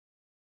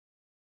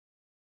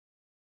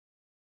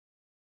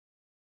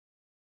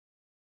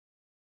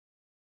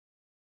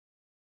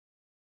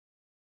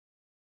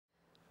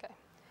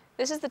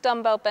This is the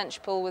dumbbell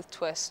bench pull with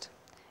twist.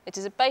 It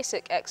is a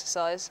basic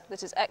exercise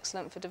that is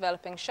excellent for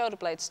developing shoulder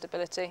blade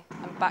stability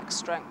and back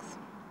strength.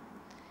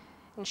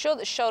 Ensure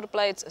that shoulder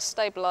blades are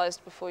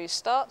stabilised before you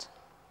start,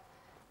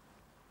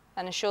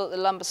 and ensure that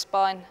the lumbar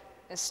spine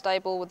is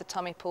stable with the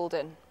tummy pulled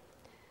in.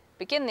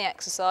 Begin the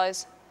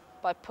exercise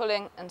by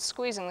pulling and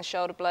squeezing the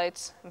shoulder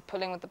blades and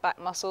pulling with the back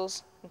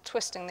muscles and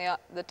twisting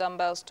the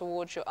dumbbells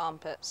towards your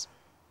armpits.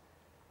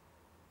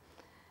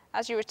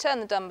 As you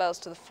return the dumbbells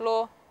to the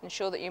floor,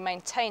 ensure that you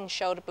maintain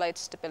shoulder blade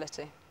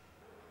stability.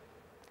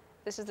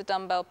 This is the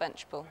dumbbell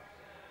bench pull.